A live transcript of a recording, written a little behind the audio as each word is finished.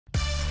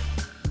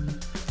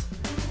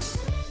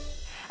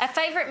A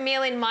favourite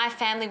meal in my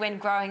family when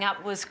growing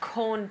up was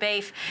corned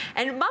beef,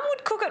 and Mum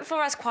would cook it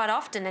for us quite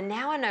often, and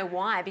now I know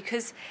why,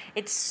 because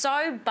it's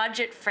so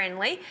budget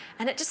friendly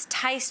and it just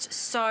tastes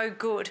so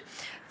good.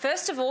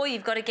 First of all,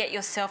 you've got to get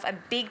yourself a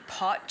big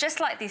pot,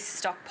 just like this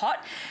stock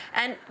pot.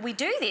 And we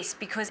do this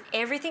because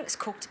everything's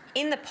cooked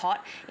in the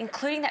pot,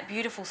 including that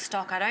beautiful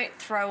stock. I don't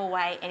throw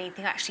away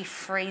anything, I actually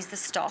freeze the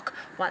stock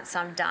once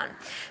I'm done.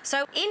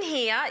 So in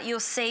here, you'll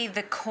see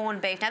the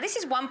corned beef. Now this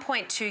is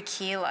 1.2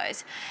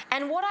 kilos.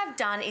 And what I've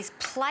done is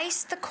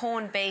placed the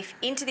corned beef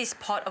into this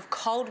pot of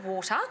cold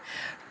water,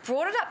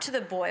 brought it up to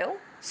the boil,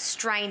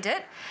 strained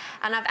it,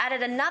 and I've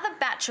added another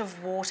batch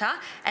of water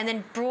and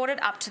then brought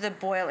it up to the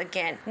boil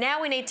again. Now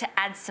we need to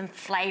add some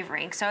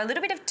flavouring. So a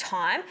little bit of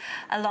thyme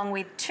along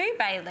with 2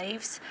 bay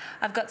leaves.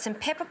 I've got some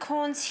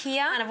peppercorns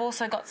here and I've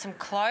also got some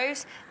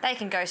cloves. They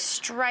can go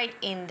straight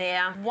in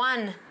there.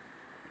 1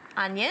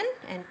 onion,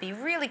 and be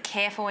really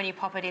careful when you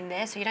pop it in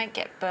there so you don't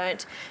get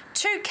burnt.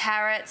 2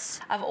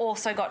 carrots. I've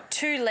also got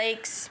 2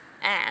 leeks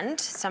and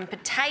some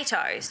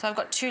potatoes. So I've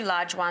got 2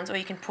 large ones, or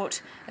you can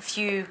put a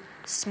few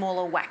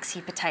smaller waxy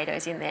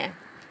potatoes in there.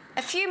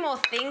 A few more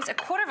things,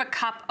 1/4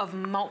 cup of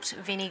malt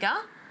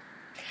vinegar,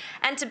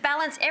 and to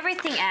balance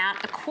everything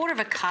out,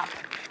 1/4 cup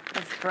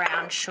of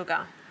brown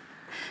sugar.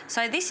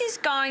 So this is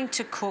going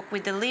to cook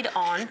with the lid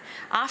on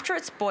after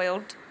it's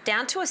boiled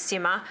down to a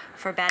simmer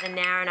for about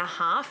 1.5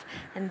 hours,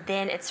 and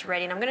then it's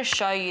ready. And I'm going to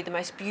show you the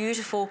most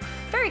beautiful,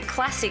 very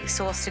classic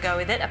sauce to go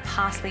with it, a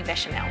parsley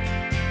bechamel.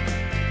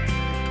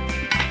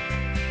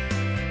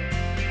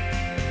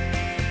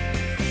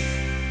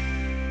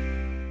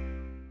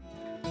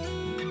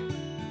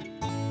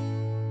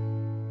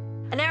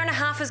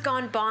 Has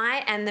gone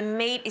by and the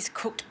meat is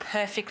cooked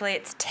perfectly,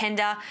 it's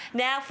tender.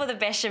 Now for the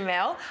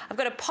bechamel, I've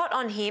got a pot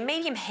on here,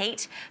 medium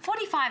heat,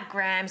 45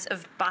 grams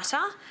of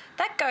butter.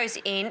 That goes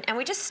in and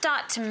we just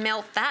start to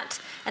melt that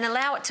and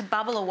allow it to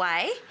bubble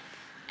away,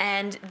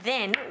 and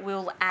then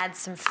we'll add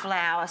some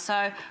flour.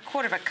 So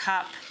 1/4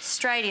 cup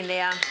straight in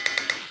there,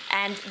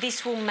 and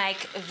this will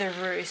make the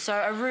roux. So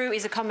a roux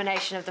is a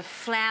combination of the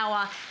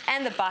flour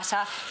and the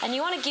butter, and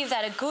you want to give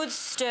that a good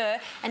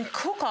stir and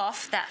cook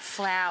off that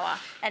flour.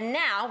 And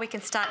now we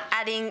can start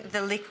adding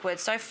the liquid.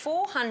 So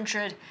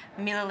 400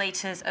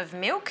 millilitres of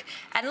milk,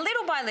 and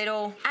little by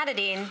little, add it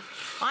in.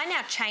 I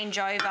now change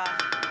over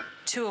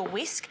to a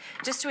whisk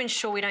just to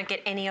ensure we don't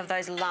get any of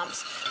those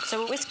lumps. So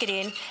we'll whisk it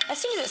in.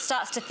 As soon as it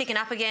starts to thicken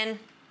up again,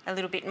 a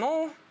little bit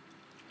more.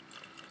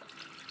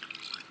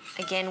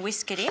 Again,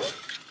 whisk it in.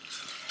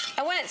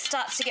 And when it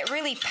starts to get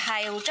really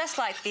pale, just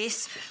like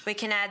this, we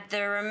can add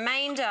the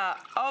remainder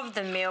of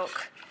the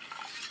milk.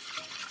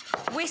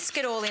 Whisk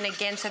it all in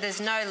again so there's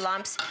no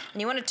lumps,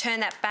 and you want to turn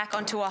that back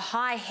onto a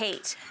high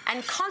heat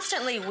and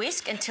constantly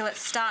whisk until it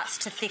starts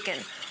to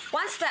thicken.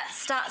 Once that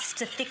starts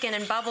to thicken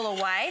and bubble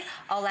away,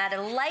 I'll add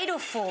a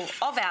ladleful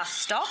of our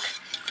stock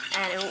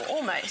and it will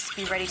almost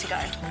be ready to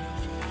go.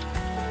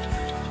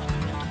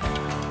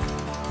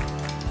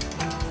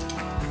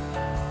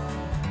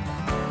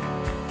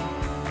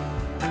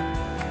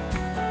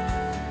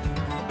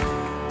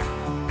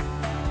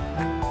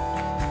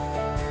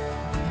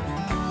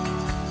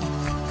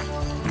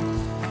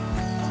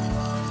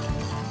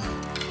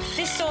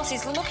 This sauce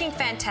is looking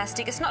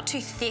fantastic. It's not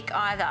too thick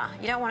either.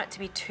 You don't want it to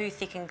be too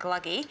thick and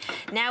gluggy.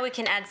 Now we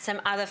can add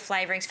some other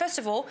flavourings. First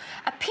of all,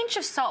 a pinch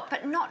of salt,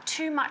 but not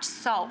too much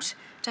salt.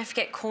 Don't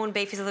forget, corned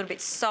beef is a little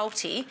bit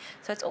salty,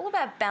 so it's all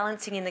about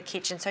balancing in the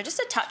kitchen. So just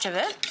a touch of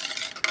it.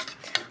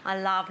 I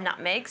love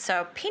nutmeg,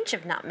 so a pinch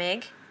of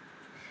nutmeg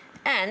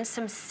and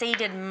some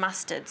seeded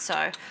mustard. So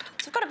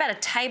I've got about a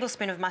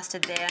tablespoon of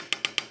mustard there.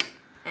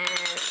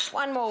 And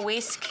 1 more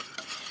whisk.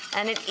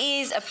 And it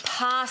is a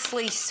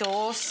parsley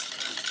sauce.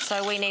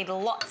 So we need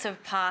lots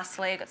of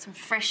parsley. I've got some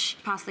fresh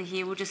parsley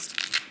here. We'll just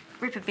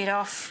rip a bit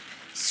off,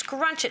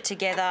 scrunch it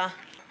together,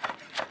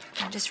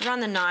 and just run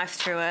the knife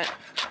through it.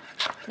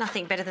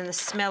 Nothing better than the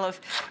smell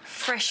of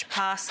fresh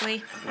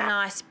parsley.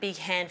 Nice big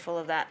handful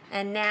of that.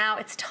 And now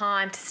it's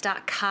time to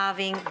start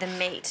carving the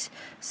meat.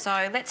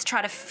 So let's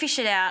try to fish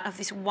it out of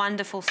this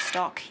wonderful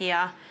stock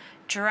here.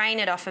 Drain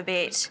it off a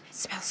bit. It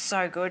smells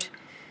so good.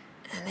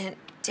 And then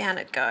down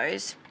it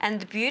goes. And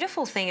the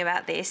beautiful thing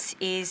about this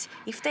is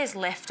if there's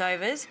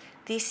leftovers,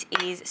 this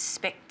is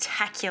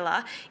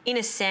spectacular in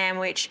a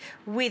sandwich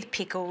with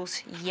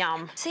pickles.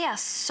 Yum. See how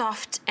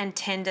soft and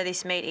tender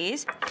this meat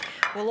is?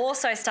 We'll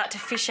also start to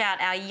fish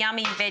out our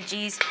yummy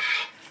veggies.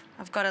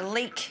 I've got a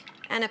leek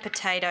and a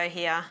potato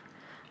here.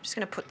 I'm just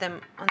going to put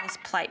them on this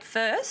plate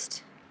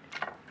first.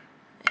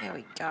 There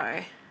we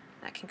go.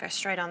 That can go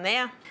straight on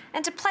there.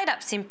 And to plate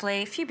up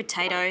simply, a few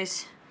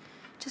potatoes.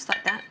 Just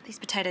like that. These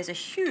potatoes are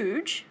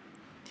huge.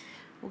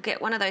 We'll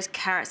get one of those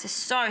carrots. They're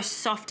so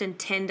soft and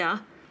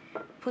tender.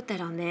 Put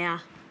that on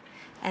there.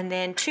 And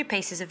then 2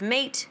 pieces of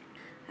meat.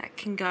 That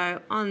can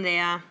go on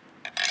there.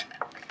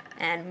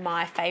 And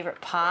my favourite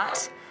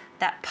part,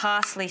 that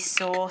parsley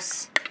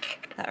sauce.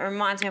 That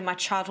reminds me of my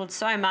childhood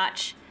so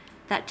much.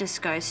 That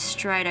just goes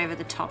straight over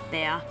the top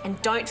there. And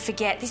don't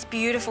forget this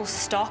beautiful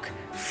stock.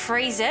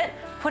 Freeze it,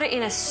 put it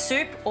in a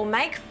soup, or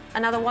make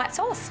another white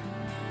sauce.